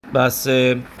بس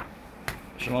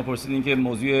شما پرسیدین که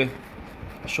موضوع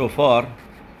شofar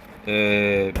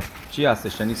چی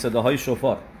هستش؟ یعنی صداهای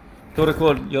شofar. طور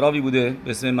کل یه راوی بوده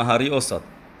به اسم مهری استاد.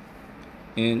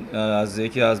 این از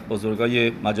یکی از بزرگای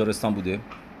مجارستان بوده.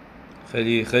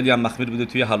 خیلی خیلی هم مخمیر بوده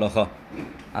توی هلاخا.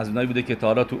 از اونایی بوده که تا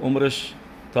حالا تو عمرش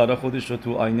تا حالا خودش رو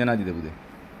تو آینه ندیده بوده.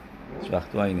 هیچ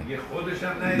وقت تو آینه خودش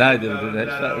هم ندیده بوده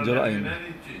جلو آینه.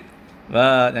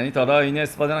 و یعنی تا حالا آینه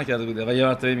استفاده نکرده بوده و یه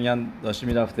مرتبه میگن داشته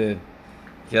میرفته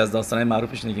که از داستانای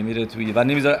معروفش اینه که میره توی و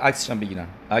نمیذاره عکسش هم بگیرن،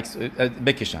 عکس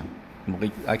بکشن. موقع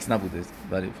عکس نبوده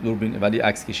ولی دوربین، ولی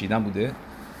عکس کشیدن بوده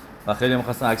و خیلی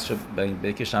می‌خواستن عکسشو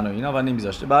بکشن و اینا و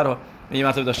نمیذاشته. به هر حال یه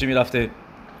مرتبه داشته میرفته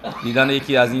دیدن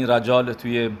یکی از این رجال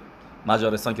توی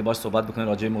مجارستان که باهاش صحبت بکنه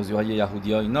راجع به موضوعهای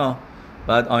یهودی‌ها اینا.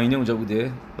 بعد آینه اونجا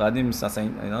بوده، بعد نمی‌ساسن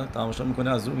اینا تماشا میکنه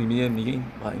از رو میگه این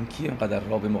کی اینقدر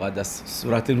راب مقدس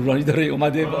صورت نورانی داره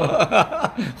اومده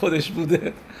خودش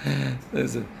بوده.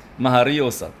 مهری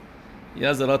استاد. یه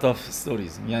از lot of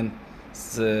stories میگن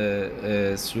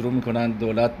شروع میکنن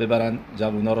دولت ببرن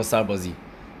جوونا رو سربازی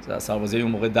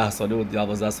اون موقع 10 ساله و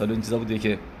 12 ساله این چیزا بوده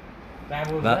که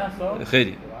 12 سال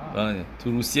خیلی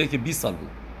تو روسیه که 20 سال بود.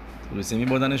 تو روسیه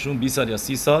میبردنشون 20 سال یا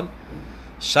 30 سال،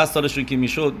 60 سالشون که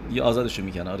میشد یه آزادشون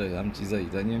میکنن. آره هم چیزایی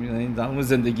یعنی تمام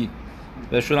زندگی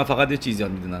بهشون فقط یه چیزی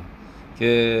یاد میدونن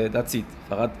که that's it،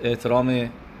 فقط احترام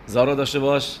زارا داشته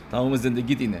باش، تمام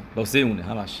زندگیت اینه، واسه اونه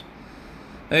همش.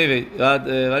 بعد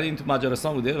ولی این تو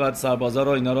مجارستان بوده. بعد سربازا رو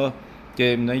اینا رو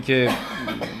که اونایی که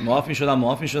معاف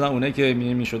میشدن اونایی که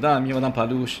میشدن میومدن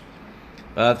پلوش.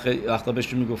 بعد خیلی وقتا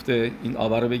بهشون میگفته این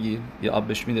آب رو بگیر، یه آب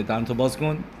بهش میده، دهنتو باز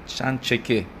کن، چند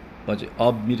چکه باجه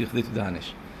آب میریخته تو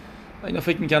دهنش. و اینا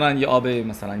فکر میکنن یه آب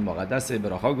مثلا این مقدسه،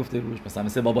 براخا گفته روش،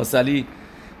 مثلا بابا سلی.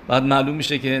 بعد معلوم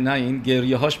میشه که نه، این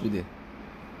گریه هاش بوده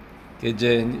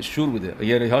که شور بوده،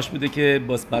 گریه هاش بوده که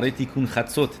باز برای تیکون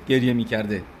خطسوت گریه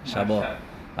میکرده شبا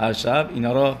هر شب.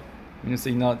 اینا رو می‌نویسه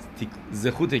اینا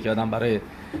زخوته که آدم برای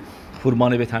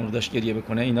خورمانه به تنق داشت گریه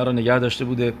بکنه، اینا رو نگه داشته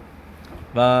بوده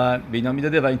و به اینا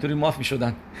میداده و اینطوری معاف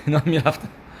میشدن. اینا میرفتن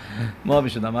معاف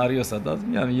میشدن. ماریا صدات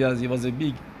میگم یه از یواز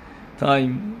بیگ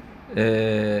تایم.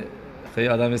 خیلی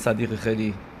آدم صدیق،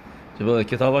 خیلی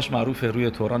کتاباش معروفه، روی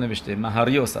توران نوشته.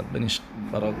 مهری استاد بنش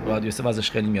برای رادیو سه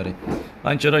وازش خیلی میاره.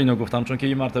 من چرا اینو گفتم؟ چون که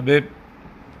یه مرتبه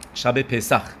شب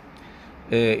پسخ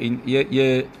این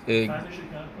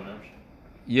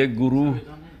یه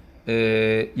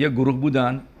گروه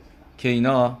بودن که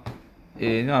اینا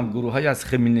هم گروه‌های از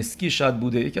خمینسکی شاید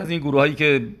بوده، یکی از این گروهایی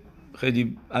که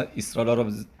خیلی اسرائیل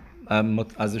رو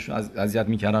ازشون اذیت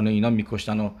میکردن و اینا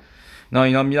میکشتن و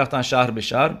اینا میرفتن شهر به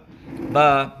شهر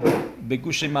و به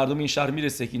گوش مردم این شهر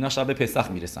میرسه که اینا شب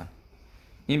پسخ میرسن.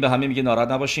 این به همه میگه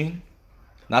ناراحت نباشین،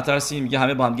 نترسین، میگه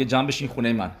همه با هم دیگه جمع بشین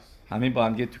خونه من، همه با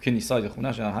هم دیگه تو کنیسای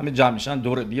خونه‌ش همه جمع میشن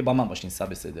دور دیگه با من باشین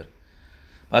شب صدر.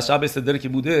 پس شب صدر که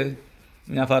بوده،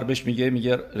 این نفر بهش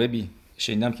میگه ربی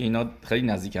شنیدم که اینا خیلی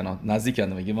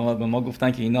نزدیکن. میگه ما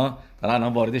گفتن که اینا دارن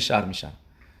وارد شهر میشن.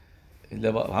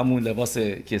 همون لباس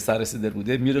که سر صدر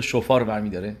بوده میره شofar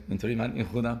برمی‌داره، اینطوری من این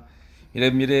خودم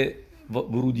میره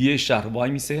ورودیه شهر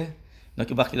وای میسه. اینا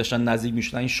که وقتی داشتن نزدیک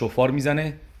میشدن این شofar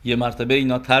میزنه، یه مرتبه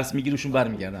اینا ترس میگیرشون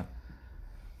برمیگردن.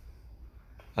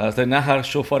 البته نه هر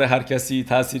شofar هر کسی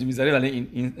تاثیر میذاره، ولی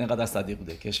این اینقدر صدیق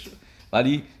بوده که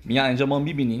ولی میگن اینجا ما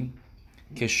میبینیم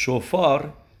که شofar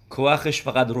کوخش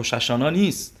فقط روش هشانا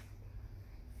نیست،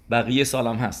 بقیه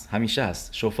سالم هست، همیشه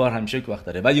هست. شofar همیشه کوخ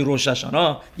داره، ولی روش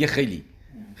هشانا یه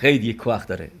خیلی کوخ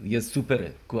داره، یه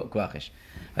سوپره کوخش.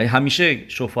 یعنی همیشه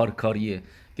شofar کاریه،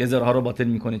 گزرها رو باطل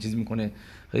میکنه، چیز میکنه.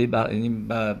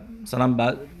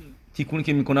 مثلا تیکونی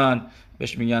که میکنن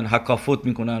بهش میگن حکافوت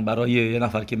میکنن برای یه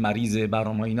نفر که مریضه،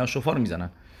 برنامه اینا شofar میزنن.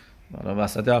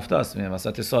 وسط هفته است،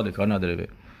 وسط سال، کار نداره به.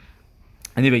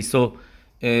 anyway so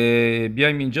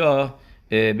بیایم اینجا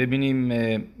ببینیم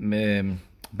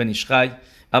بنیشخای.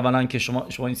 اولا که شما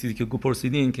این چیزی که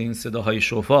پرسیدین که این صداهای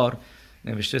شofar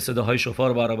نوشته، صداهای شofar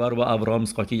برابر با ابراهام،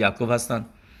 اسحاق، یعقوب هستن.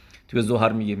 توی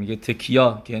زهر میگه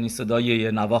تکیا که یعنی صدای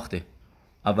یه نواخته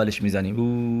اولش میزنیم،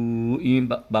 این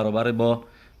برابر با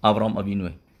ابراهام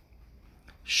آوینوه.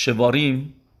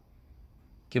 شواریم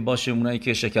که باشه اونایی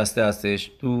که شکسته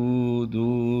هستش، دو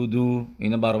دو دو،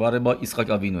 اینا برابر با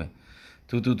اسحاق آوینوه.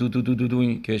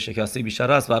 تو که شکسته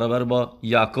بیشتر است برابر با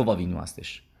یعقوب آوینو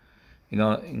هستش.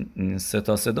 اینا سه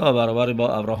تا صدا برابر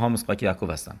با ابراهام، اسحاق،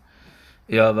 یعقوب هستن.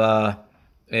 یا و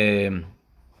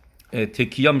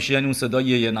تکیا میشه یعنی اون صدای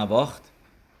یه نواخت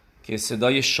که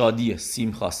صدای شادیه،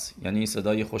 سیمخاس، یعنی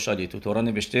صدای خوشحالیه. تو توران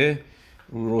نوشته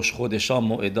روش خودشا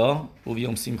موعدا و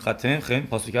یوم سیمخته خم،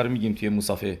 پاسوکر رو میگیم توی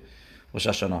مصافه روش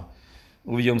هشانا،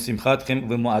 و یوم سیمخت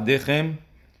خم و موعده خم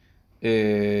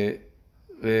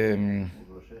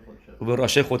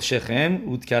راشه خود شخم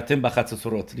اود کاتم بخط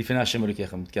سرات لیفن هشم رو که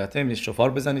خم اود کاتم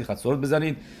شفار بزنید خط سرات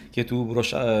بزنید که تو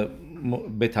روش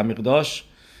به تمیقداش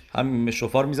هم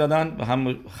شفار میزدن و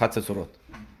هم خط سرات.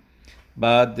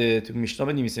 بعد تو میشنا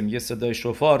بنویسه میگه صدای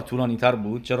شفار طولانی تر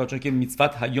بود. چرا؟ چون که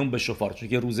میtzvat هیوم به شفار، چون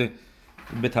که روز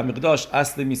به تمیقداش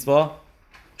اصل میtzva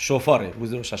شفاره،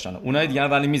 روز روش هشانا. اونای دیگه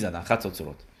ولی میزدن خط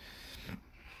سرات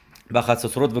و خط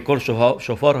سرات و کل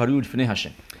شفار هریول فنی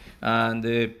هشم.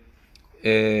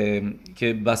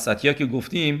 که بسطیا که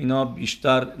گفتیم اینا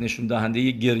بیشتر نشون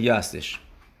دهنده گریه هستش،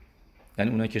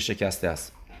 یعنی اونایی که شکسته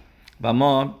است و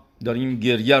ما داریم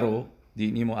گریه رو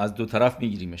دینیم و از دو طرف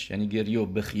میگیریمش، یعنی گریه و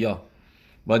بخیا.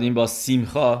 بعد این با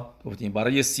سیمخا گفتیم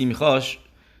برای سیمخاش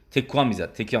تکیا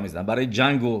میزدن، برای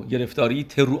جنگ و گرفتاری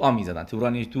تروعا میزدن،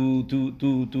 تروعانی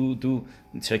تو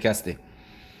شکسته.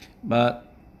 و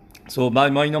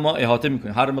ما اینا ما احاطه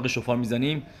میکنیم، هر موقع شفار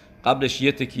میزنیم قبلش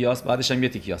یه تکیاست، بعدش هم یه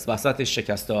تکیاست، وسطش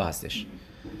شکسته ها هستش.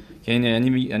 که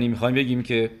یعنی میخوایم بگیم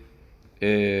که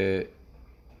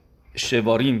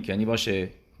شواریم که یعنی باشه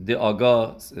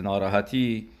دعاگا،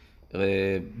 ناراحتی،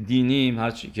 دینیم،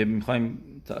 هر چی که میخوایم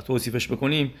توصیفش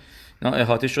بکنیم اینا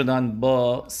احاطه شدن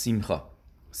با سیمخا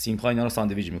اینا رو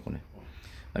ساندویچ میکنه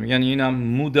و میگن اینم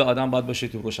مود آدم باید باشه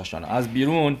تو روش هشانا. از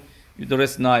بیرون you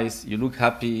dress nice, you look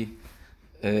happy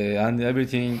and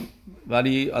everything،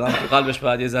 ولی آدم تو قلبش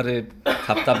باید یه ذره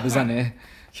تپ بزنه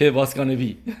که what's gonna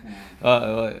be،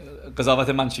 قضاوت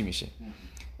من چی میشه.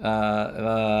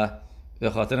 و به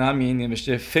خاطر همین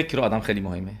نوشته فکر آدم خیلی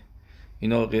مهمه.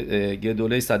 اینو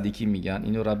گدوله صدیقی میگن،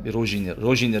 اینو رب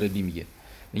روژینر ربی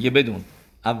میگه بدون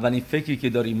اولین فکری که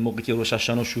داری موقعی که روش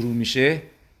هشانا شروع میشه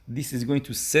this is going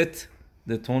to set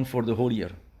the tone for the whole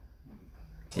year.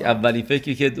 اولین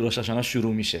فکری که روش هشانا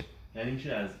شروع میشه یعنی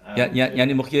میشه از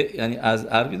یعنی موقعی یعنی از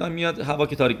عربی میاد هوا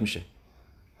که تاریک میشه،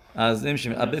 از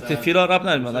نمیشه البته فیرا رب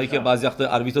نمیاد که بعضی وقت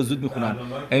عربی تا زود میخونن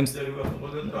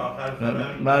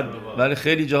ولی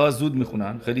خیلی جاها زود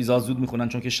میخونن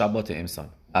چون که شبات امسال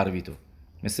عربی تو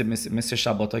مثل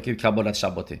شباتا که کبالت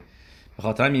شباته، به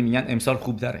خاطر همین میگن امسال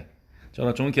خوب داره.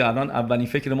 چون که الان اولین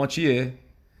فکر ما چیه؟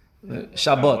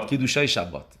 شبات که دوشای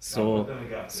شبات.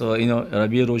 so اینو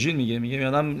ربی روژین میگه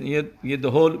آدم یه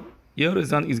the whole year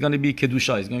is going to be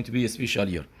kedusha, is going to be a special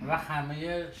year. و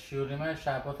همه شیوریم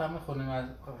شبات هم میخونیم از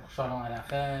شالوم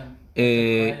علیکم.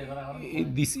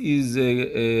 This is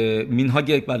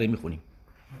مینهاگیم بله میخونیم.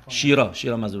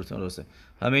 شیرا مزورتون درسته.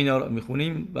 همه اینا رو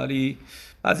میخونیم ولی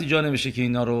بعضی جا نمیشه که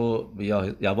اینا رو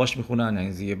یواش میخونن،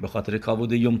 یعنی به خاطر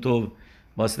کابود یوم تو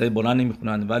با صدای بلند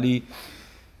نمیخونن، ولی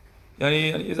یعنی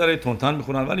یه ذره تونتن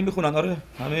میخونن ولی میخونن. آره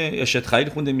همه اشت خیل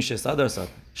خونده میشه 100%،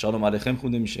 شالوم علیکم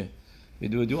خونده میشه. We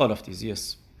do all of these, yes.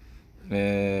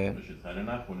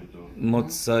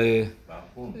 متصای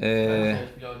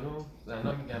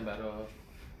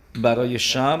برای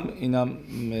شم اینم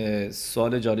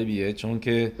سوال جالبیه، چون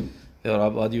که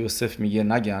ربی یوسف میگه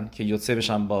نگن که یوسفش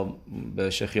هم با به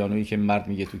شخیانویی که مرد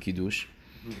میگه تو کیدوش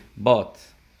بات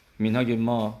مینهاگیم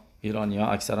ما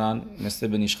ایرانی‌ها اکثرا مثل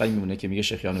به نیشخای میمونه که میگه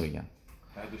شخیانو بگن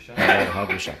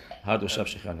هر دو شب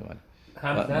شخیانو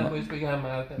هم زن باید بگه هم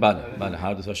مرد. بله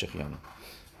هر دو تا شخیانو.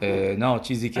 نه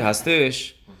چیزی که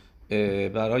هستش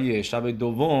برای شب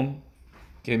دوم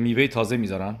که میوه تازه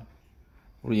میذارن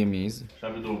روی میز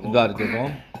شب دوم. بله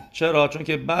دوم. چرا؟ چون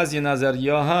که بعضی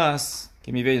نظریه هست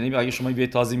که میوه، یعنی اگه شما میوه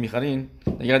تازه میخرین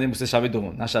نگردین بوسه شب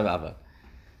دوم نه شب اول،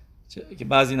 که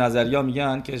بعضی نظریه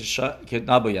میگن که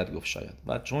نباید گفت شاید.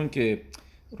 و چون که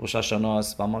روش هشانا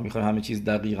است و ما میخوایم همه چیز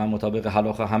دقیقاً مطابق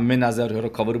حلاخه همه نظریه رو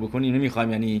کاور بکنیم،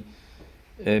 نمیخوایم یعنی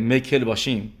میکل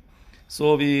باشیم. So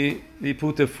we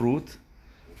put a fruit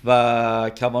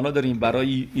و کوانا داریم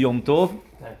برای یوم توف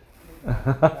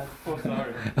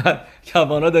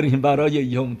کوانا داریم برای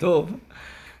یوم توف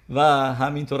و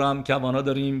همینطور هم کوانا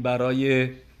داریم برای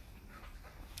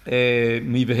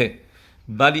میوه.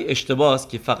 ولی اشتباه است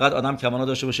که فقط آدم کوانا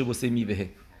داشته باشه واسه میوه.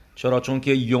 چرا؟ چون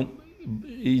که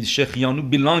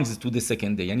شخیانو belongs to the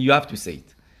second day، یعنی you have to say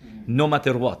it no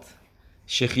matter what.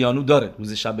 شخیانو داره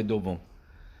روز شب دوم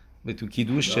به تو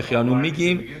کیدوش شخیانو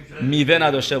میگیم، میوه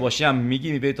نداشته باشی هم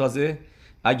میگی میوه تازه،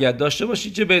 اگر داشته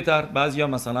باشی چه بهتر. بعضیا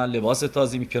مثلا لباس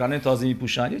تازه پیرن تازه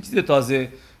میپوشن، یه چیز تازه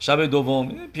شب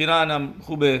دوم. پیرن هم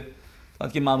خوبه،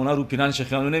 وقتی که معمولا رو پیرن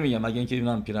شخیانو نمیگم مگه اینکه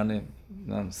اونم پیرن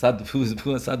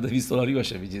 120 دلاری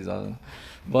باشه بی چیزا.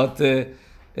 but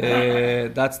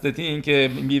that's the thing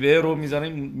که میوه رو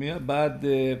میذاریم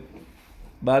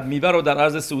بعد میوه رو در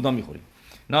عرض سعودا میخوریم.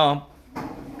 نه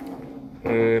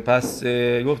پس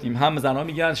گفتیم هم زنا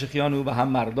میگن شخیانو و هم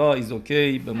مردا ایز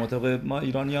اوکی. به مطابق ما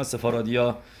ایرانی‌ها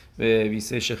سفارادی‌ها به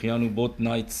ویسه شخیانو بوت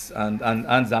نایتس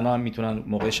اند زنا هم میتونن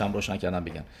موقع شم روشن کردن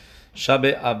بگن. شب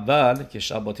اول که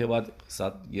شباته باید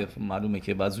معلومه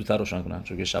که بعد زودتر روشن کنن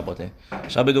چون که شباته.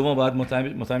 شب دوم باید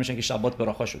مطمئن میشن که شبات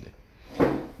براخا شده.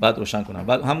 بعد روشن کنن.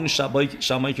 بعد همون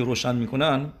شمایی که روشن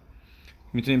میکنن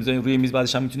میتونیم بذاریم روی میز،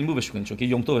 بعدش هم میتونیم مووش کنیم چون که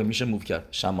یوم توه میشه موو کرد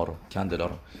شما رو، کندلا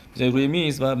رو بذاریم روی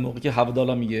میز و موقعی که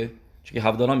هفدالا میگه، چون که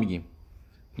هفدالا میگیم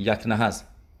یک نهز،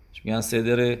 میگن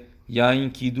صدر یاین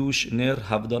کیدوش نر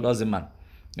هفدالا زمن،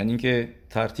 یعنی اینکه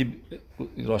ترتیب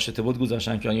راشته بود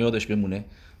گذاشتن که یادش بمونه.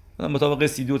 مطابق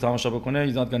سیدی رو تماشا بکنه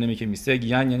ایزاد گانه میگه میسه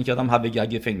یعنی که آدم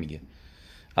هگفن میگه،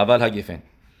 اول هگفن،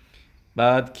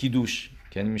 بعد کیدوش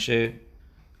یعنی میشه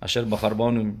اشر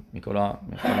بخربانو میکلام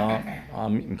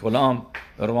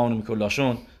روانو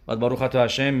میکلاشون، بعد باروخ تو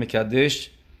هشم مکدش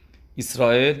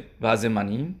اسرائیل و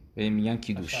زمانیم به این میگن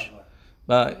کیدوش.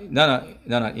 و نه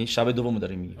این شب دومو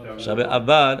داره میگه. شب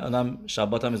اول آدم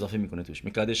شبات هم اضافه میکنه توش،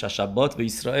 میکدش شبات به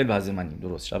اسرائیل و زمانیم،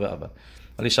 درست شب اول.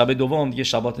 ولی شب دوم دیگه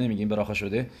شبات نمیگیم، براخا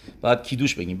شده، بعد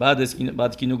کیدوش بگیم.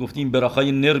 بعد که اینو گفتیم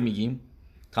براخای نر میگیم،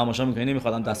 تماشا میکنیم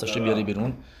نمیخوادن دستاشو بیاری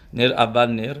بیرون، نر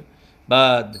اول نر،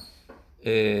 بعد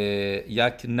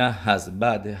یک نهز،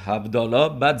 بعد هفدالا،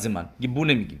 بعد زمان. یه بو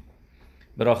نمیگیم،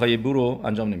 براخای بو رو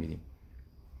انجام نمیدیم.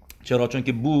 چرا؟ چون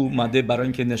که بو ماده برای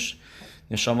اینکه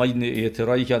نشامای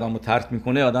اعتراضی که آدمو ترک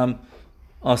میکنه آدم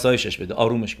آسایشش بده،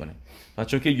 آرومش کنه. و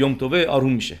چون که یوم توبه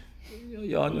آروم میشه،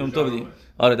 یا یوم توبه دی،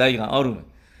 آره دقیقاً آرومه،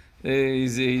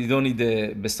 ایدونید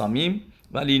بسامیم.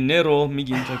 ولی نه رو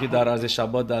میگیم چون که در عرض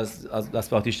شبات از دست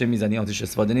به آتیش میزنی، آتیش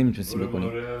استفاده نمیتونستی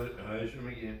بکنی.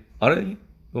 آره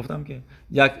گفتم که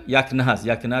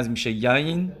یک نهز میشه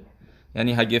یاین،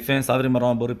 یعنی هگفن صبر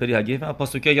مرام باره پری هگفن.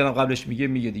 پاسوکی اگه قبلش میگه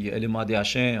دیگه الی ماده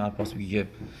هشم، پاسوکی که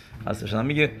هستش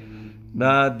میگه.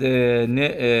 بعد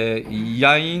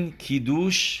یاین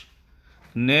کیدوش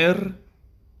نر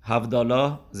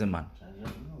هفدالا زمان.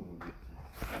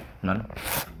 نه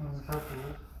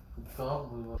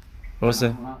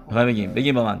درسته؟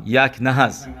 بگیم با من یک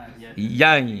نهز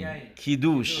یاین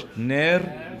کیدوش نر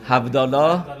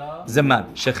هفدالا زمان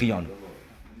شخیان.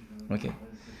 اوکی.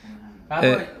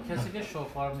 کسی که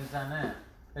شوفار میزنه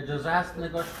اجازه هست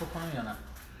نگاش بکنه یا نه؟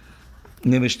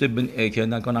 نوشته که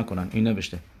نکنن، این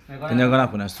نوشته نگاه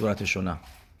نکنن صورتشو، نه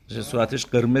صورتش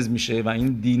قرمز میشه و این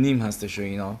دینیم هستش و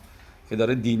اینا که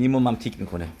داره دینیمو ممتیک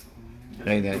میکنه.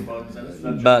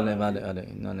 بله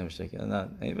اینا نوشته که نه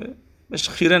بهش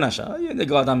خیره نشه، یه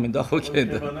نگاه آدم مینداخت که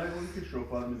کبانه که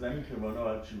شوفار میزنیم کبانه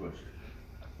باید چی باشه؟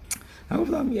 من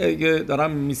گفتم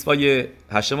دارم میسوای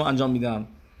هشمو انجام میدم،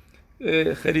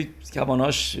 خیلی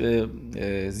کباناش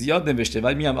زیاد نوشته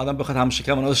ولی میگم آدم بخواد همش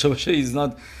کبانا داشته باشه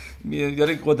ایزناد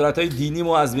داره قدرت‌های دینی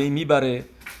مو از بین میبره.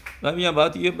 و میگم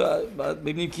بعد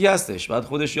ببینیم کی هستش، بعد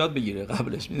خودش یاد بگیره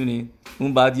قبلش، میدونی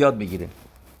اون بعد یاد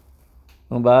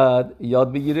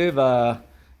بگیره و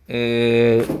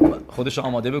خودش رو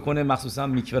آماده بکنه. مخصوصا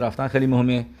میکوه رفتن خیلی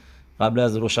مهمه قبل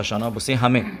از روش هشانا واسه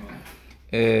همه.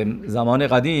 زمان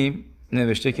قدیم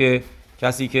نوشته که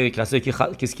کسی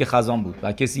که خزان بود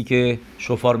و کسی که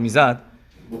شوفار میزد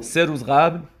 3 روز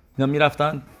قبل اینا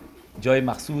میرفتن جای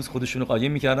مخصوص خودشونو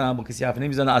قایم میکردن، با کسی حرف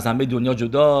نمیزدن، از همه دنیا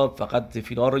جدا، فقط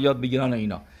تفیلا رو یاد بگیرن و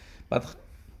اینا.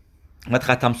 بعد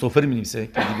ختم سفر مینویسه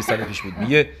که 200 سال پیش بود،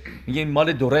 میگه این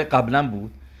مال دوره قبلا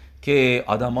بود که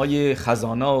آدمای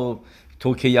خزانا و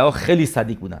توکیا خیلی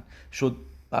صدیق بودن، شد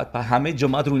بعد همه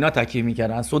جماعت رو اینا تکیه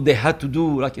میکردن. so they had to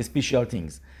do like special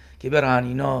things که برن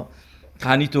اینا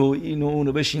خنیتو اینو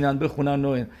اونو بشینن بخونن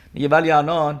و میگه ولی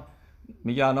الان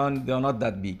they are not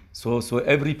that big, so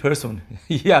every person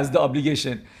he has the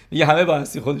obligation. میگه همه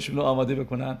بایستی خودشون رو آماده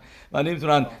بکنن و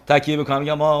نمیتونن تکیه بکنن.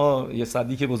 میگه ما یه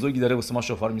صدیق بزرگی داره واسه ما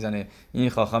شوفار میزنه، این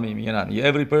خاخامی میگه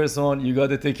نه every person you got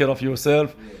to take care of yourself,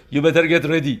 you better get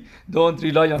ready, don't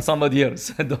rely on somebody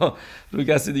else. رو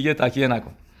کسی دیگه تکیه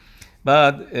نکن.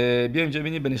 بعد بیایم اینجا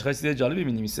ببینیم بنیشخای چیز جالبی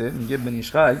می‌نویسه. میگه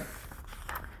بنیشخای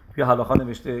توی حلاخا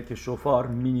نوشته که شوفار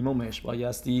مینیممش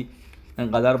بایستی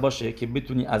انقدر باشه که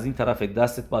بتونی از این طرف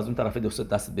دستت با از اون طرف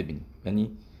دستت ببینی،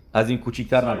 یعنی از این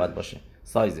کوچیک‌تر نباید باشه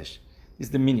سایزش. is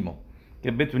the minimum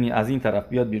که بتونی از این طرف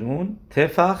بیاد بیرون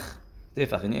تفخ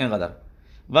یعنی اینقدر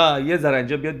و یه ذره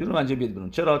اینجا بیاد بیرون.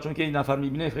 چرا؟ چون که این نفر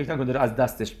میبینه فکر نکنه داره از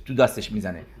دستش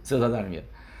میزنه، صدا در میاد،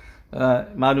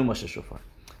 معلوم باشه شوفار.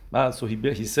 بعد صهیبه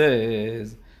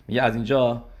هیسز میگه از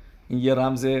اینجا این یه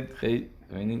رمز خیلی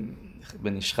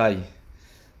بنیشخای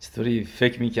چطوری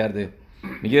فکر میکرده.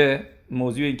 میگه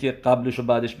موضوع این که قبلش و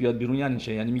بعدش بیاد بیرون یعنی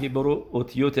چه؟ یعنی میگه برو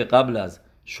اوتیوت قبل از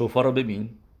شوفار رو ببین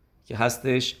که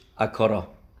هستش اکارا.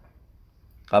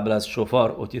 قبل از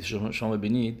شوفار اوتیوت شما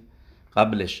ببینید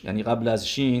قبلش، یعنی قبل از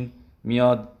شین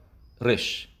میاد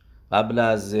رش، قبل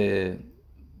از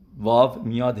واو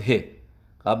میاد ه،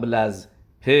 قبل از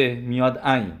پ میاد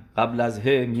عین، قبل از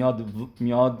ه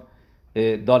میاد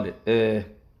داله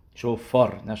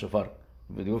شوفار نه شوفار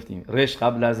گفتیم رش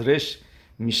قبل از رش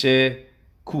میشه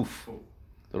کوف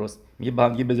درست میگه با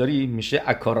هم دیگه بذاری میشه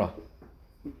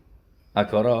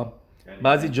اکارا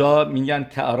بعضی جا میگن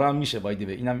کعرا هم میشه وایده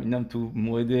به اینم تو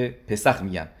موعد پسخ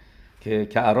میگن که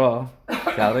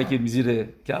کعرایی که میزیره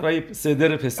کعرای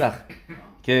صدر پسخ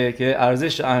که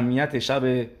ارزش اهمیت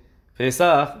شب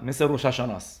پسخ مثل روش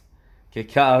هشاناست که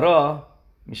کعرا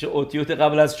میشه اوتیوت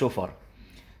قبل از شوفار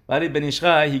ولی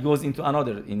بنیشقه he goes into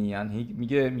another یعنی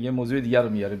میگه موضوع دیگر رو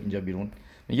میاره اینجا بیرون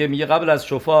میگه قبل از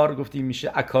شوفار گفتیم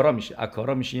میشه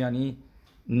اکارا میشه یعنی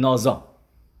نازا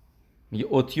میگه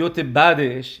اوتیوت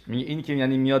بعدش میگه این که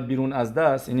یعنی میاد بیرون از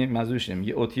دست این منظورش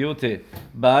میگه اوتیوت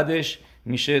بعدش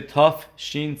میشه تاف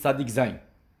شین صدیق زین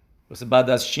واسه بعد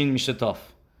از شین میشه تاف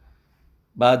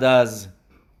بعد از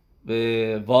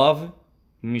واو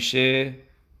میشه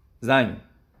زین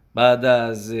بعد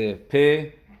از پ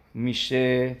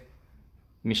میشه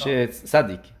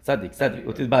صدیق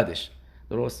اوتیوت بعدش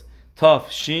درست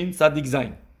تاف شین صدیق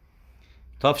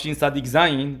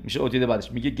زین میشه اوتیوت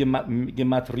بعدش میگه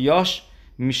گمتریاش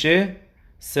میشه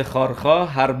سخارخا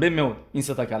حربه مود این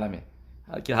سه تا کلمه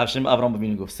که هاشم ابراهام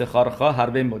ببینید گفت سخارخا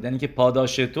حربه مود یعنی که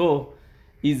پاداش تو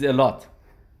ایز الات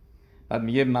بعد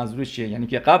میگه منظورش چیه یعنی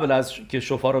که قبل از که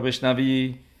شوفار رو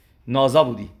بشنوی نازا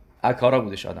بودی اکارا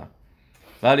بودش آدم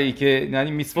ولی که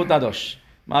یعنی میتسوت نداشت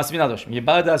معصومی نداشت میگه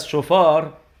بعد از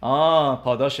شوفار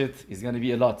پاداشت is gonna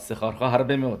be a lot سخارخا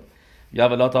حربه مود you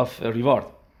have a lot of reward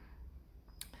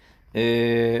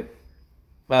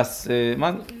بس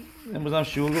من امروز هم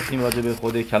شعور گفتیم راجع به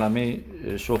خود کلمه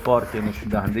شوفار که نشون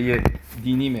دهنده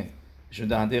دینیمه نشون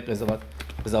دهنده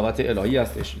قضاوت الهی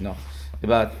هستش اینا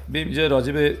بعد بریم اینجا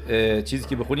راجع به چیزی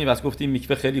که بخونیم واسه گفتیم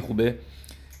میکوه خیلی خوبه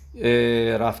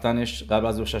رفتنش قبل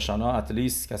از روش هشانا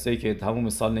اتلیست کسایی که تمام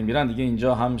سال نمیرن دیگه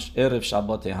اینجا هم عرب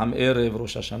شباته هم عرب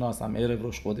روش هشانا است هم عرب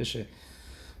روش خودشه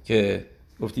که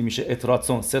گفتیم میشه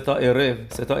اتراتسون سه تا عرب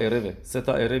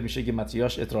میشه که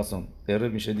متریاش اتراتسون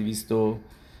عرب میشه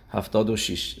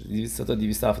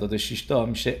 276 تا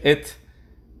میشه ات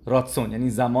راتسون یعنی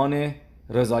زمان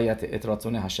رضایت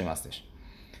اتراتسون هشم هستش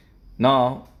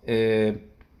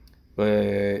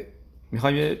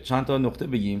میخوایم چند تا نقطه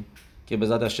بگیم که به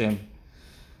زاد هشم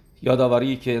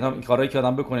یادآوری که این کارهایی که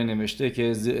آدم بکنه نوشته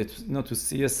که اینا تو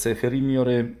سی سفری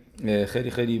میاره خیلی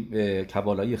خیلی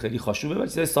کبالایی خیلی خاشوبه ولی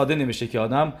چیزای ساده نوشته که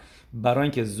آدم برای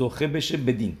اینکه زخه بشه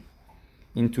بدین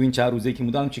این تو این چند روزه که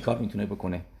مودم چی کار میتونه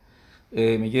بکنه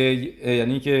میگه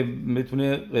یعنی که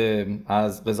بتونه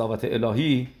از قضاوت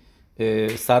الهی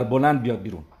سربلند بیاد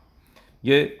بیرون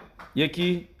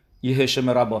یکی یه هشم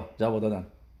ربا جواب دادن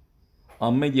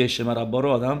یه هشم ربا رو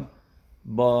آدم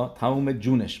با تمام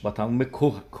جونش با تمام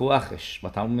کوخش با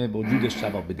تمام وجودش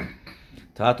جواب بدیم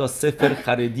تا حتی سفر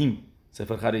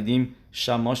خریدیم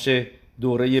شماش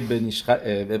دوره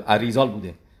عریزال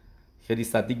بوده خیلی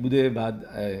صدیق بوده بعد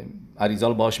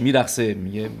عریزال باش میرقصه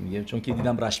میگه چون که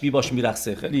دیدم رشبی باش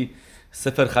میرقصه خیلی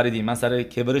سفر خریدیم من سر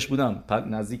کبرش بودم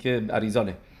نزدیک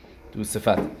عریزاله تو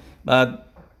صفت بعد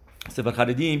سفر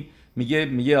خریدیم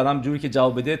میگه آدم جوری که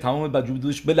جواب بده تمام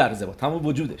وجودش بلرزه با تمام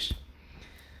وجودش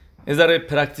یه ذره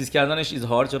پرکتیس کردنش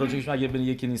اظهار چرا چون اگه برید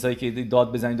یکی نیسایی که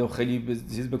داد بزنید و خیلی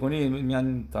چیز بکنی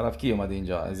میگن طرف کی اومده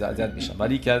اینجا اذیت میشن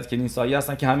ولی که نیسایی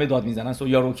هستن که همه داد میزنن سو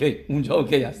یار اوکی اونجا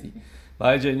اوکی هستی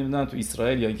بعضی جایی نمیدونن تو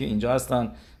اسرائیل یا اینکه اینجا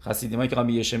هستن خسیدیمایی که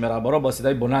همه یه ربا را با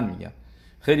صدای بلند میگن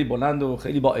خیلی بلند و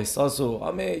خیلی با احساس و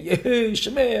همه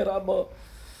یه ربا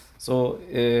سو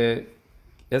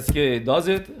اس که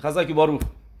دازت خزاکی بارو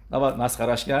نباید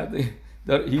مسخرش کرد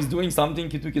he's doing something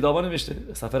که تو کتابا نوشته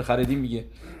سفر خریدیم میگه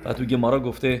و تو گمارا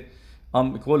گفته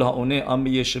کل ها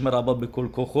یه شم ربا به کل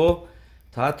کوخو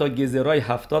تا حتی گزرای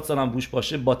 70 سال هم بوش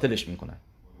باشه باطلش میکنن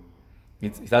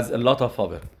it has a lot of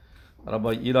power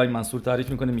ربا ایلای منصور تعریف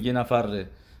میکنه میگه نفر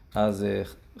از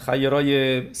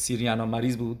خیرای سیریانا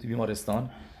مریض بود تو بیمارستان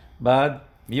بعد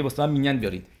میگه واسه من مینین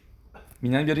بیارید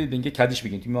میگه کدیش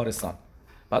بگین تو بیمارستان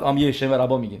بعد یه شم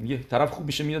ربا میگه طرف خوب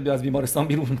میشه میاد از بیمارستان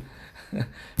بیرون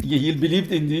میگه he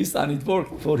believed in this and it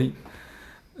worked for him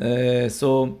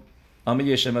so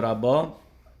یه شم ربا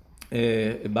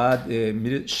بعد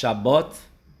میره شبات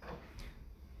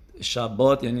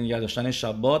یعنی نگه داشتن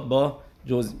شبات با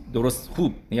درست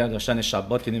خوب نگه داشتن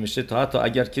شبات که نوشته تا حتی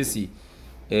اگر کسی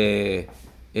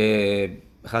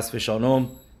خسف شانم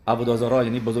عبودازارا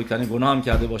یعنی بزرگترین گناه هم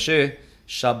کرده باشه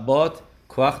شبات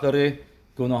کوخ داره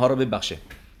گناه ها رو ببخشه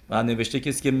و نوشته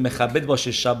کسی که مخبد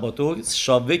باشه شباتو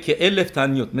شاوه که 1000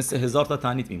 تنیوت مثل 1000 تا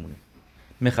تنیت میمونه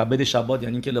مخبد شبات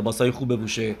یعنی که لباسای خوب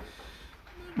بپوشه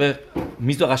به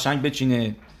میز قشنگ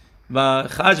بچینه و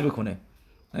خرج بکنه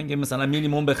اینکه مثلا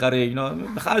مینیمم بخره اینا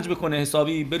خرج بکنه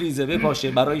حسابی بریزه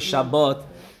بپاشه برای شبات،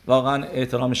 واقعا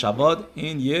احترام شبات.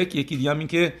 این یکی دیگه هم این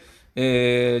که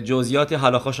جزئیات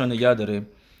هلاخاشو نگه داره.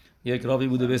 یک راوی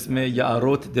بوده به اسم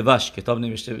یاروت دوش، کتاب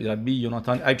نوشته ربی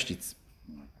یوناتان ایبشتیتس،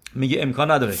 میگه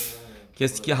امکان نداره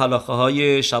کسی که هلاخه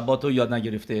های شبات رو یاد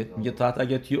نگرفته، میگه تا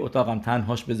اگه توی اتاقم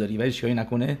تنهاش بذاری و هیچ کاری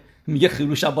نکنه، میگه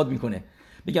خیلی شبات میکنه.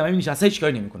 میگم ببین اصلا هیچ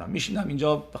کاری نمیکنم، میشینم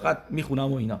اینجا فقط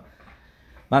میخونم و اینا.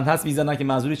 من حس میزنم که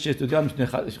منظوری چیه، تو هم میتونه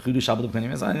خیلی شبات بکنه،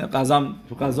 مثلا غذام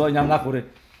تو غذا اینم نخوره،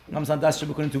 مثلا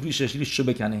دستشو بکنه تو ریششو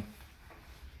بکنه،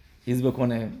 چیز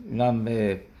بکنه، اینم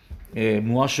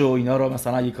موهاشو اینا رو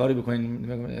مثلا یه کاری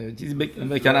بکنین، چیزی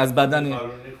بکنه از بدن.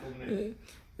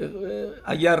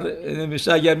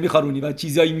 اگر میخارونی و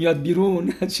چیزایی میاد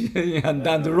بیرون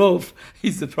دندروف is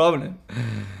the problem.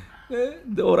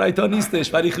 دورایتا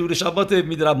نیستش ولی خیور شبات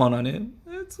میدرم مانانه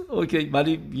اوکی،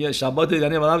 ولی یه شبات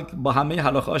یعنی با همه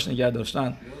حلاخاش نگه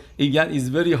داشتن ایگن is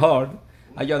very hard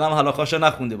اگر آدم حلاخاشو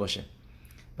نخونده باشه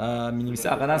و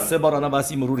می‌نویسه اقلا 3 بار آدم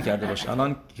باید مرور کرده باشه.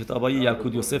 الان کتابای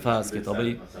یعقوب یوسف هست،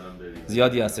 کتابای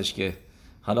زیادی هستش که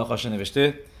حلاخاش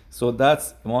نوشته. So that's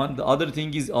one. The other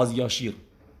thing is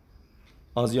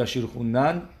آزیاشیر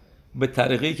خوندن به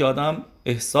طریقی که آدم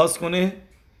احساس کنه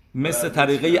مثل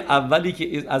طریقه اولی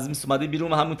که از این اومده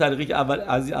بیرون، همون طریقی که اول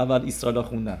اسرائیل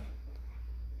خوندن.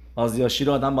 آزیاشیر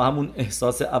رو آدم با همون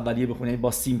احساس اولیه بخونه،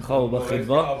 با سیمخا و با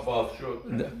خلوا.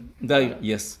 دقیقاً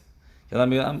یس. که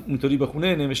آدم اونطوری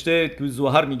بخونه. نوشته تو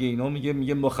زوهر میگه اینو،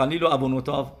 میگه مخلیل و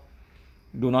ابونوتاو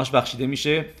گناهش بخشیده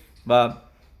میشه و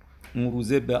اون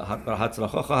روزه به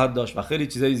حترخا خواهد داشت و خیلی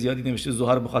چیزای زیادی نوشته.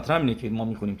 زوهر به خاطر همینه که ما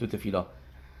میخونیم تو تفیلا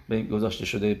به گذاشته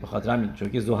شده، به خاطر همین،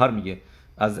 چون که زوهر میگه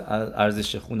از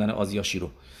ارزش خوندن آزیاشی رو.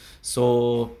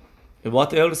 So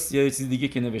what else؟ یه چیز دیگه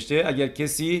که نوشته اگر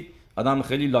کسی آدم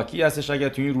خیلی لاکی هستش اگر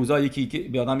تو این روزا یکی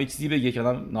به آدم یک چیزی بگه که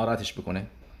آدم ناراحتش بکنه،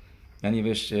 یعنی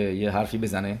بهش یه حرفی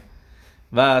بزنه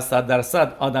و 100%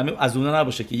 آدم از اون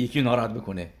نباشه که یکی ناراحت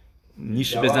بکنه،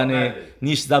 نیش بزنه،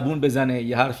 نیش زبون بزنه،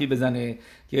 یه حرفی بزنه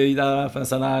که طرف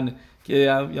مثلا که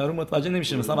یارو متوجه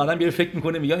نمیشه، مثلا بعدن بیاره فکر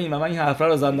میکنه میگه این من این حرفا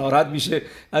رو زدم ناراحت میشه،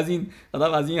 از این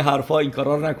آدم از این حرفا این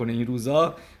کارا رو نکنه این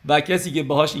روزا. و کسی که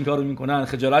باهاش این کارو میکنن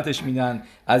خجالتش میدن،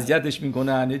 اذیتش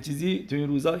میکنن، یه چیزی تو این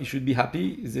روزا he should be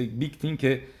happy is a big thing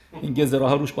که این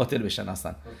گزراها روش باطل بشن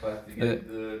اصلا.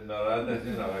 ناراحت از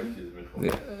این نوع چیز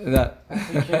میخوام.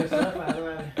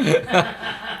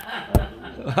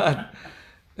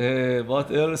 What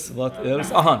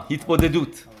else؟ آهان هیت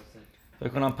بوددوت فکر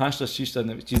کنم 5 تا 6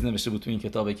 تا چیز نوشته بود تو این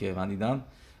کتابی که من دیدم،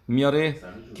 میاره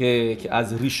که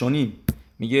از ریشونیم،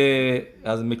 میگه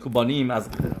از مکوبانیم،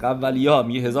 از قبلیا،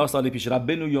 میگه 1000 سال پیش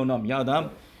ربنو یونا میگه آدم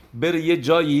بره یه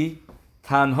جایی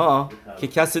تنها که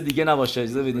کسی دیگه نباشه.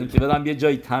 اجازه بدین که برم یه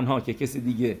جایی تنها که کسی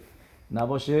دیگه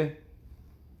نباشه.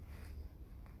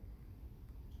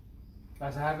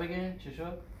 بس هر بگه چی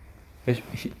شد؟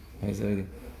 اجازه بدین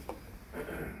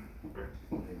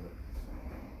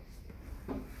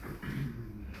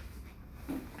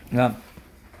نه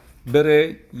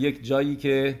بره یک جایی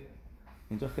که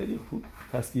اینجا خیلی خوب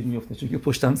تصویر میفته چون که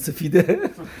پشتم سفیده.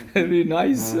 very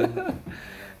nice.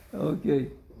 اوکی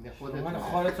من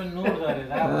خالتون نور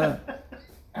داره.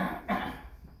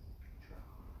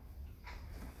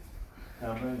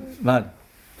 بله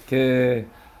که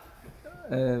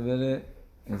بره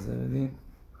ازدادین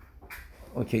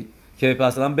اوکی که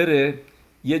مثلا بره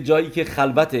یه جایی که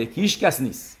خلوته که هیچ کس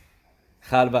نیست،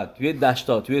 خلوت توی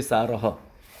دشتا توی صحراها.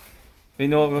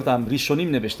 اینو گفتم ریشونیم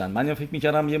نوشتن. من فکر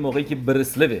میکردم یه موقعی که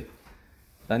برسلوه،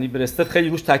 یعنی برسلو خیلی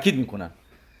روش تاکید میکنن،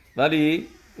 ولی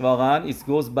واقعا it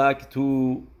goes back to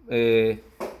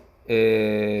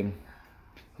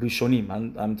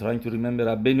ریشونیم. I'm trying to remember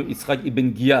ربنو اسحاق ابن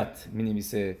گیات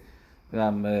مینویسه،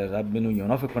 ربنو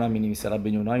یونا فکر کنم مینویسه،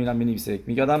 ربنو یونا اینم مینویسه،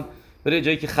 میگم بره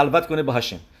جایی که خلوت کنه با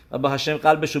هشم و با هشم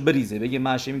قلبشو بریزه، بگه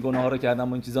من هشم گناه‌ها رو کردم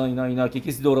و این چیزا اینا که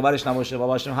کسی دور و برش نباشه و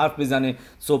با هشم حرف بزنه،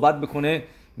 صحبت بکنه.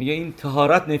 میگه این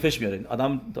طهارت نفش میاره،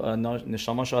 آدم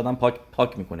نشاماشو آدم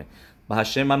پاک میکنه، با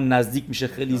هشم هم نزدیک میشه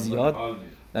خیلی زیاد.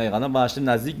 دقیقاً با هشم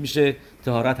نزدیک میشه،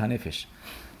 طهارت نفش.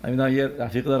 من یه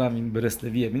رفیق دارم این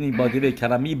برسلویه، ببینید با دیگه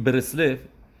کلمه برسلو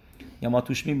یا ما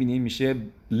توش میبینیم میشه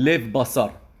لو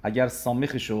باسار. اگر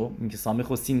سامخشو میگه سامخ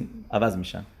و سین عوض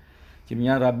میشن که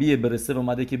میگن ربی برسلو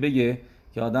اومده که بگه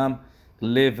که آدم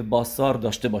لو باسار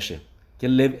داشته باشه، که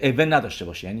لو اون نداشته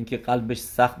باشه، یعنی که قلبش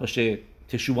سخت باشه،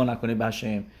 تشوبا نکنه به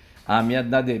هشم، اهمیت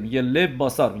نده. میگه لو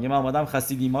باسار، میگه من اومدم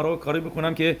خسیدی ما رو کاری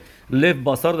بکنم که لو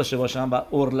باسار داشته باشم و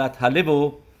اورلت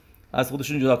حلو از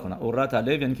خودشون جدا کنن. اورلت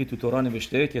حلو یعنی که تو تورا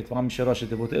نوشته که اتفاقا میشه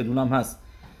راشته بوته ادونم هست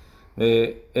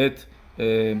ات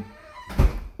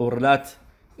اورلت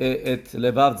ات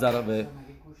لباب زرب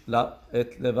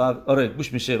لباب آره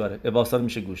گوش میشه بره اباسار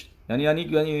میشه گوشت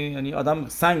یعنی آدم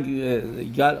سنگ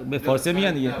به فارسی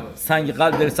میگن دیگه سنگ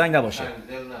قلب در سنگ نباشه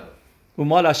و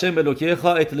مال هشم بلوکه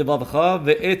خا ات لباب خا و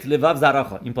ات لباب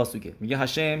زراخا این پاسوکه میگه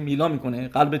هشم میلا میکنه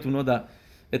قلبتون رو در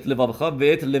ات لباب خا و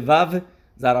ات لباب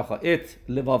زراخا ات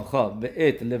لباب خا و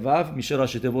ات لباب میشه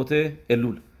راشته بوت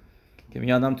الول که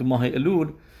میگه آدم تو ماه الول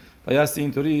بایستی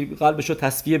اینطوری قلبشو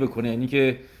تصفیه بکنه یعنی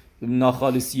که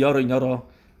ناخالصی‌ها رو اینا رو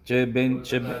چه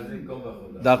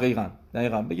دقیقاً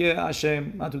بگه هشم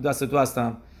من تو دست تو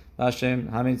هستم هشم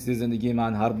همه چیز زندگی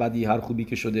من هر بدی هر خوبی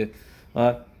که شده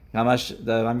و همش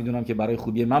من میدونم که برای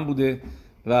خوبی من بوده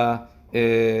و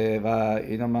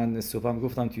اینا من صبحم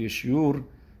گفتم توی شیور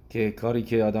که کاری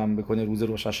که آدم بکنه روز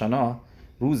روش هشانا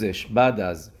روزش بعد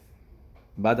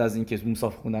از اینکه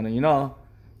مصاف خوندن اینا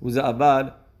روز اول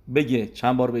بگه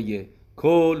چند بار بگه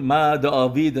کل ما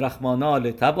داوید رحمانا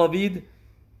تباوید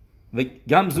و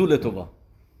گمزول تو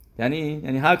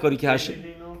یعنی هر کاری که هشم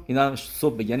اینا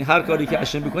صبح بگه یعنی هر کاری که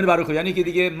هشم بکنه برای خود یعنی که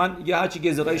دیگه من یه هر چی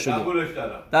گزرایی شده قبولش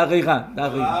دارم دقیقاً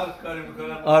هر کاری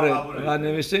میکنم آره و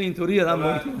نوشته اینطوری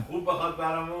آدم خوب بخواد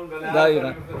برامون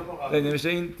دقیقاً نوشته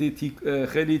این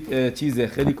خیلی چیزه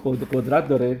خیلی قدرت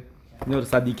داره اینو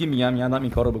صدیقی میگم یعنی این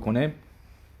کارو بکنه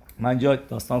من جا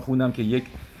داستان خوندم که یک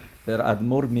در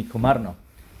ادمور میکمرنا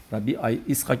ربی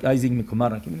اسحاق آیزینگ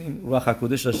میکمرنا که میگیم رو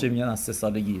خکودش داشته میگن از 3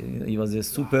 سالگی ایوازه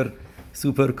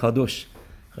سوپر کادوش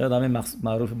خیلی آدم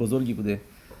معروف بزرگی بوده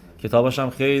کتاباش هم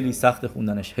خیلی سخت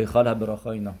خوندنش هیخال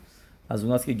براخا اینا از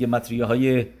اوناست که گمتریه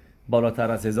های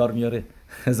بالاتر از 1000 میاره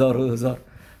 1000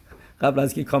 قبل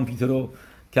از که کامپیوتر و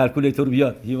کلکولیتور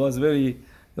بیاد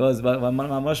و من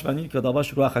ماماش بنی کتاباش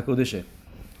رو خکودشه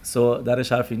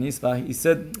درش حرفی نیست و he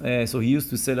said so he used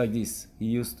to say like this he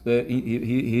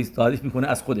تعریف میکنه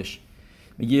از خودش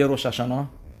میگه یه روش هشانا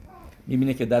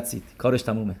میبینه که that's it کارش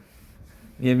تمومه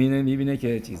میبینه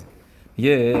که چیز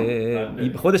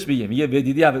میگه خودش میگه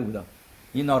بدیدی اوه بودم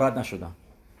این ناراحت نشدم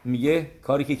میگه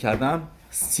کاری که کردم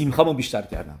سیمخامو بیشتر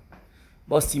کردم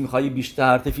با سیمخای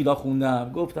بیشتر تفیلا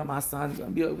خوندم گفتم حسن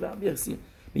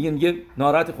بیا میگه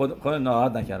ناراحت خود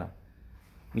ناراحت نکردم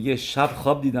میگه شب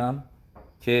خواب دیدم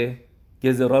که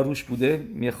گزرا روش بوده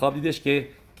میگه خواب دیدش که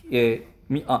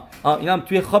اینم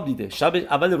توی خواب دیده شب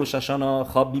اول روش هشانا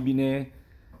خواب میبینه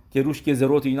که روش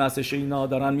گزروت اینا هستش اینا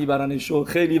دارن میبرنش و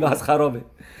خیلی وضع خرابه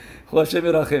خوشه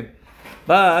میراخم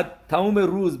بعد تمام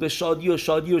روز به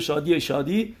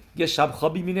شادی یه شب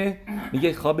خواب میبینه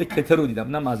میگه خواب کتر رو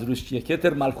دیدم نه مزروش چیه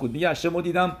کتر ملخود میگه هشمو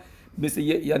دیدم مثل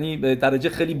یعنی به درجه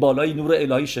خیلی بالایی نور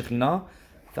الهی شخینا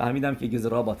فهمیدم که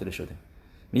گزرا باطل شده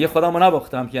میگه خودمو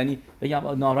نباختم که یعنی بگم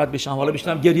ناراحت بشم حالا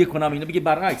بشم گریه کنم اینا بگه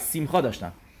برعکس سیمخا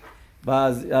داشتم و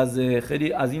از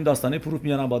خیلی از این داستانه پروف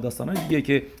میارم با داستانه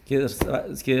دیگه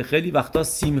که خیلی وقتا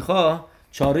سیمخا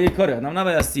چاره کاره آدم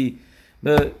نبایستی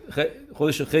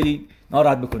خودش رو خیلی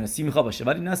ناراحت بکنه سیمخا باشه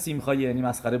ولی نه سیمخا یعنی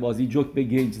مسخره بازی جوک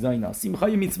بگه این چیزا اینا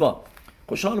سیمخای میتوا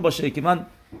خوشحال باشه که من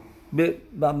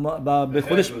به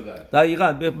خودش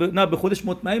دقیقاً نه به خودش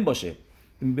مطمئن باشه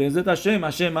به عزت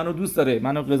هشم منو دوست داره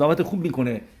منو قضاوت خوب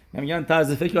میکنه میگن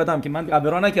طرز فکر آدم که من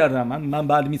عبرا نکردم من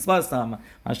بعد میثوا هستم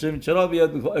هشم چرا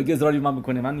بیاد گزراری من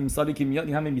بکنه من این مثالی که میاد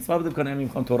این همه میثوا بده کنه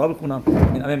میخوام تورا بخونم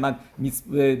این همه من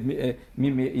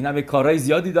این همه کارهای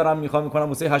زیادی دارم میخوام میکنم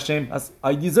واسه هشم از I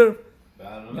deserve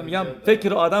میگم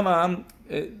فکر آدم هم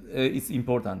is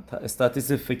important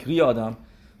استاتیس فکری آدم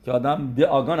که آدم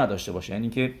آگاه نداشته باشه یعنی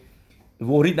که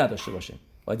ورید نداشته باشه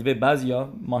ولی به بعضیا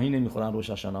ماهی نمیخورن روش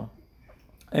هشانا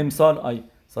امسال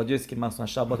ساجست که مثلا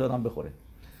شبات آدم بخوره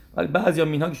ولی بعضیا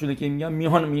مینهاگ شده که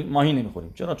میگن ماهی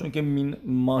نمیخوریم چرا چون که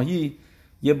ماهی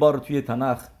یه بار توی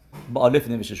تنخ با الف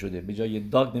نوشته شده به جای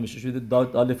داد نوشته شده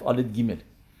داد الف آلت گیمل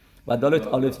و دالت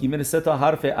آلت گیمل 3 تا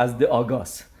حرف از د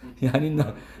آگاس یعنی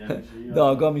د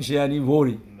آگا میشه یعنی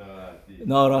وری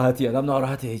ناراحتی آدم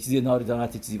ناراحته چیزی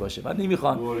ناراحتی چیزی باشه بعد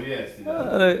نمیخوان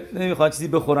چیزی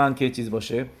بخورن که چیز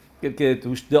باشه که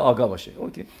توش د آگا باشه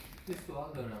اوکی یه سوال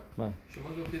دارم شما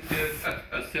گفتید که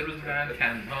 3 روز برن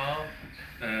تنها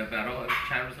برای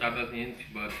چند روز قبل از این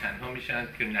با تنها میشن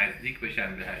که نزدیک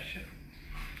بشن به هشم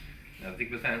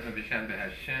به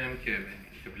هشم که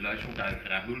قبلهشون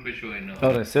قبول بشه و اینا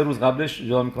آره 3 روز قبلش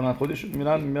جا میکنن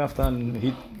خودشون میرفتن من اینو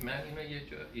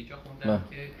یه جا خوندم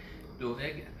که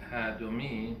دوره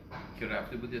هدومی که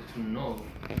رفته بوده تو نو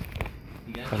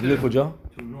دیگه کجا؟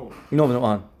 تو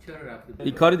نو چرا رفته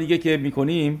این کار دیگه که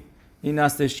میکنیم این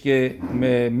هستش که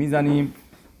میزنیم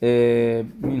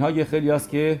مینهاگ خیلی هست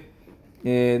که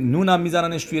نون هم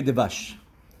میزننش توی دبش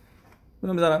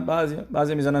نون میزنن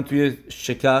بعضی میزنن توی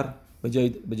شکر به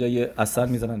جای عسل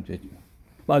میزنن توی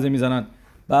بعضی میزنن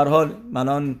به هر حال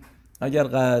منان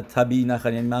اگر طبیعی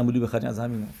نخرین یعنی معمولی بخرین از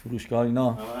همین فروشگاه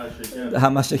اینا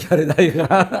همه شکر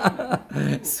دقیقاً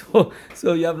so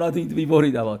you have nothing to be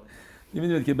worried about.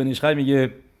 میدونید که بنیشخای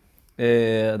میگه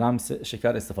آدم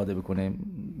شکر استفاده بکنه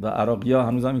و عراقی‌ها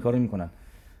هنوز هم این کارو میکنن،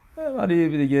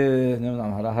 ولی دیگه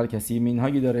نمیدونم هر کسی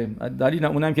مینهاگی داره. دلیل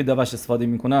اونم که دوش استفاده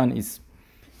میکنن is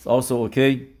also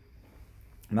okay،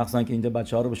 مخصوصا که اینجا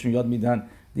بچه‌ها رو بهشون یاد میدن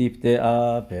دیپ ده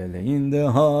اپل این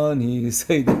دهانی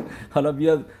سید. حالا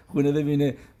بیاد خونه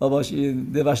ببینه باباش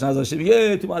دوش نذاشته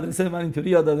میگه تو مدرسه من اینطوری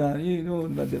یاد دادن این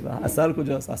اون اصل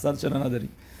کجاست، اصل چرا نداری؟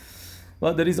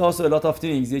 و there is also a lot of things.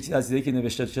 یکی از چیزایی که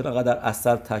نوشته چرا قدر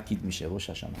اصل تاکید میشه روش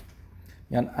هشانا،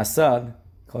 یعنی اصل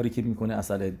کاری که میکنه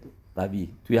اصل قوی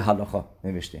توی حلاخا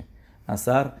نوشته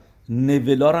اثر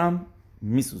نولارم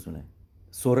میسوزونه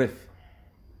صرف،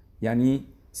 یعنی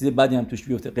چیز بدی هم توش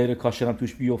بیفته غیر کاشر هم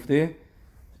توش بیفته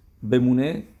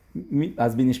بمونه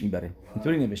از بینش میبره،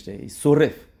 اینطوری نوشته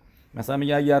صرف. مثلا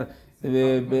میگه اگر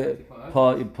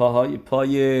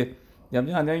پای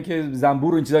یعنی اینکه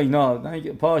زنبور و این چیزا اینا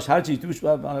پاش هر چی توش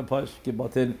پاش که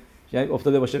باطل یعنی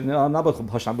افتاده باشه نباید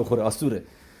پاشم بخوره آسوره،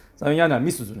 مثلا میگه نه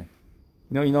میسوزونه.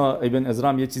 اینا ابن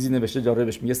عزرا یه چیزی نوشته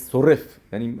جالبش میگه صرف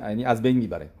یعنی از بین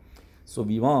میبره.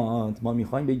 ما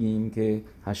میخوایم بگیم که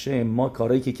هشه ما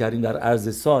کارایی که کردیم در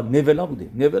عرض سال نولا بوده،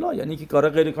 نولا یعنی که کارا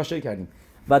غیر کاشر کردیم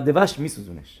و دوش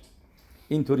میسوزونش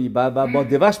اینطوری با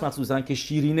دوش مخصوصا که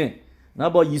شیرینه، نه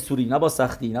با یسوری نه با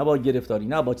سختی نه با گرفتاری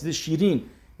نه با چیز شیرین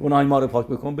گناه ما رو پاک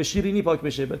بکن، به شیرینی پاک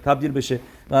بشه تبدیل بشه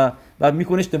و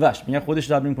میکنش دوش، میگن خودش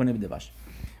تبدیل میکنه به دوش.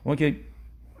 اوکی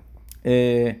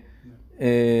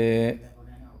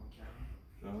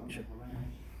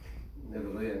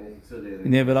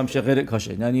نولام غیر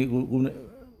کاشه یعنی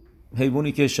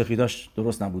حیوانی که شقیداش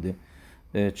درست نبوده،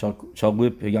 چاقوی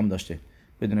پیگم داشته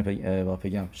بدون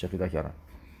پیگم شقیدا کردن.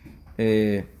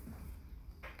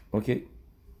 اوکی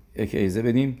ایزه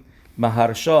بدیم.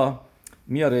 مهرشا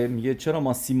میاره میگه چرا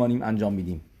ما سیمانیم انجام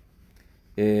میدیم،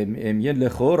 میگه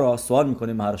لخورا سوال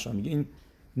میکنه مهرشا، میگه این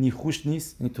نیخوش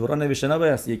نیست؟ این تورا نوشته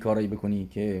نباید یه کارایی بکنی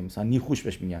که مثلا نیخوش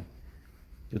بهش میگن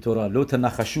تو تورا لوت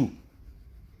نخشو،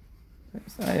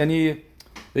 یعنی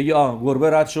بگی گربه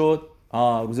رد شد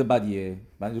روز بدیه،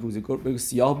 بعد روز گربه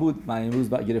سیاه بود من امروز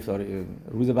گرفتار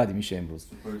روز بدی میشه امروز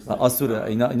آسوره.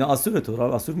 اینا آسوره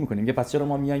تورا آسور میکنیم. میگه پس چرا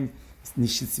ما میایم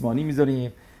نیشت سیمانی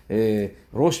میذاریم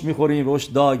روش میخوریم، روش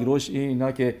داگ، روش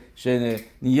اینا که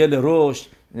نیل روش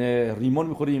ریمون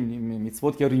میخوریم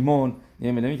میتسبوت که ریمون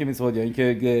نمیدونم که میتسبوت یا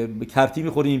اینکه کرتی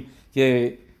میخوریم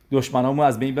که دشمنامو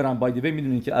از بین برن. بایده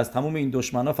میدونین که از تمام این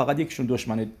دشمنا فقط یکشون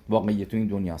دشمن واقعیه تو این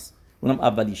دنیاست، اونم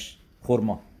اولیش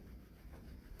خرما.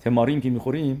 تمارین که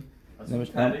میخوریم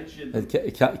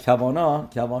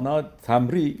کوانا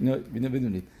تمری اینو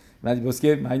بدونید. من بس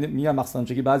که میگم مخصوصا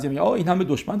چون که بعضی میگن این همه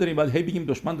دشمن داریم بعد هی بگیم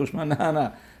دشمن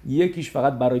نه یکیش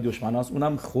فقط برای دشمناست،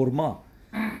 اونم خرما.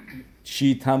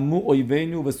 چی تمو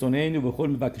اویوینو و سونینو و خل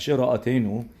مبکشه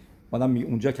رااتینو، آدم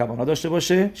اونجا کوانا داشته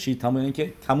باشه شی تمو یعنی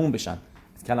که تموم بشن،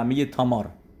 کلمه تمار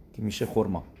که میشه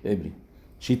خرما به عبری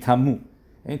چی تمو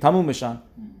یعنی تموم بشن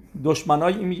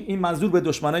دشمنای. این منظور به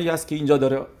دشمنایی هست که اینجا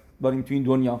داریم تو این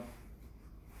دنیا.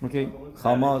 اوکی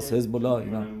حماس حزب الله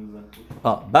اینا.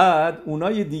 بعد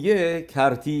اونای دیگه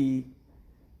کرتی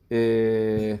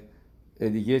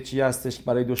دیگه چی هستش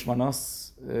برای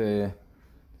دشمناست؟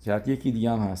 کرتی یکی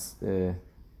دیگه هم هست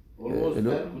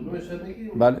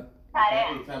بله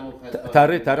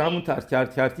تره همون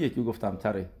کرتیه که گفتم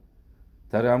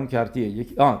تره همون کرتیه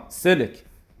یکی سلک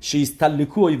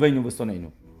شیستلکو ایوینو بسونه اینو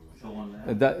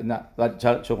نه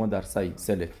چون در سعی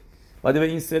سلک. بعد به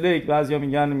این سلک بعضیا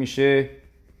میگن میشه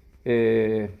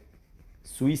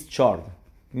سوئیس چارد،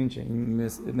 این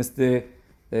مثل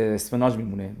اسفناج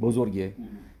میمونه بزرگه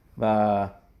و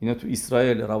اینا تو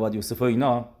اسرائیل رواد یوسف و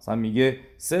اینا مثلا میگه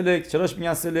سلک. چراش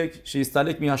میگن سلک؟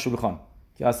 شیستلک میهشو بخوان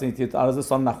که اصلا این عرض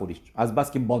سال نخوری از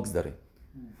بس که باگز داره.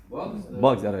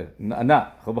 نه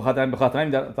خب بخاطر همین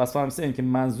در تصفیه همسه که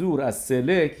منظور از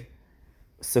سلک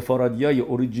سفارادیای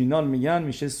اوریجینال میگن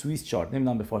میشه سوئیس چارد،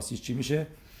 نمیدونم به فارسیش چی میشه،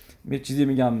 یه چیزی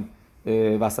میگم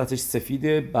وسطش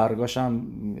سفیده برگاش هم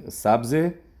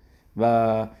سبزه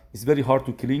و it's very hard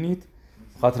to clean it.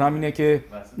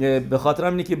 به خاطر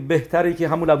همینه که بهتره که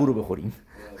همون لبو رو بخوریم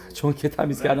چون که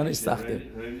تمیز کردنش سخته.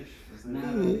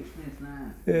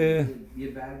 نه یه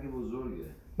برگ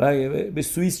بزرگه به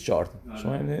سوئیس چارد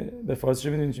شما به فارسی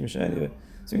میدونید چی میشه؟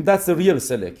 that's the real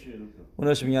selek.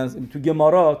 اوناش میگن تو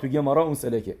گمارا اون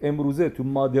سلکه. امروزه تو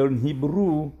مادرن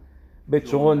هیبرو به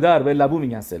چغندر به لبو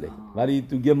میگن سلک، ولی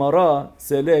تو گمارا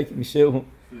سلک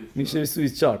میشه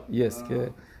سوئیس چارد. یس که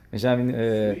میشه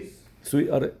همین سوی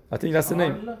آره I think that's the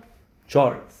name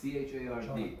چارد.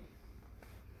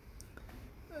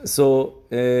 CHARD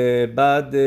بعد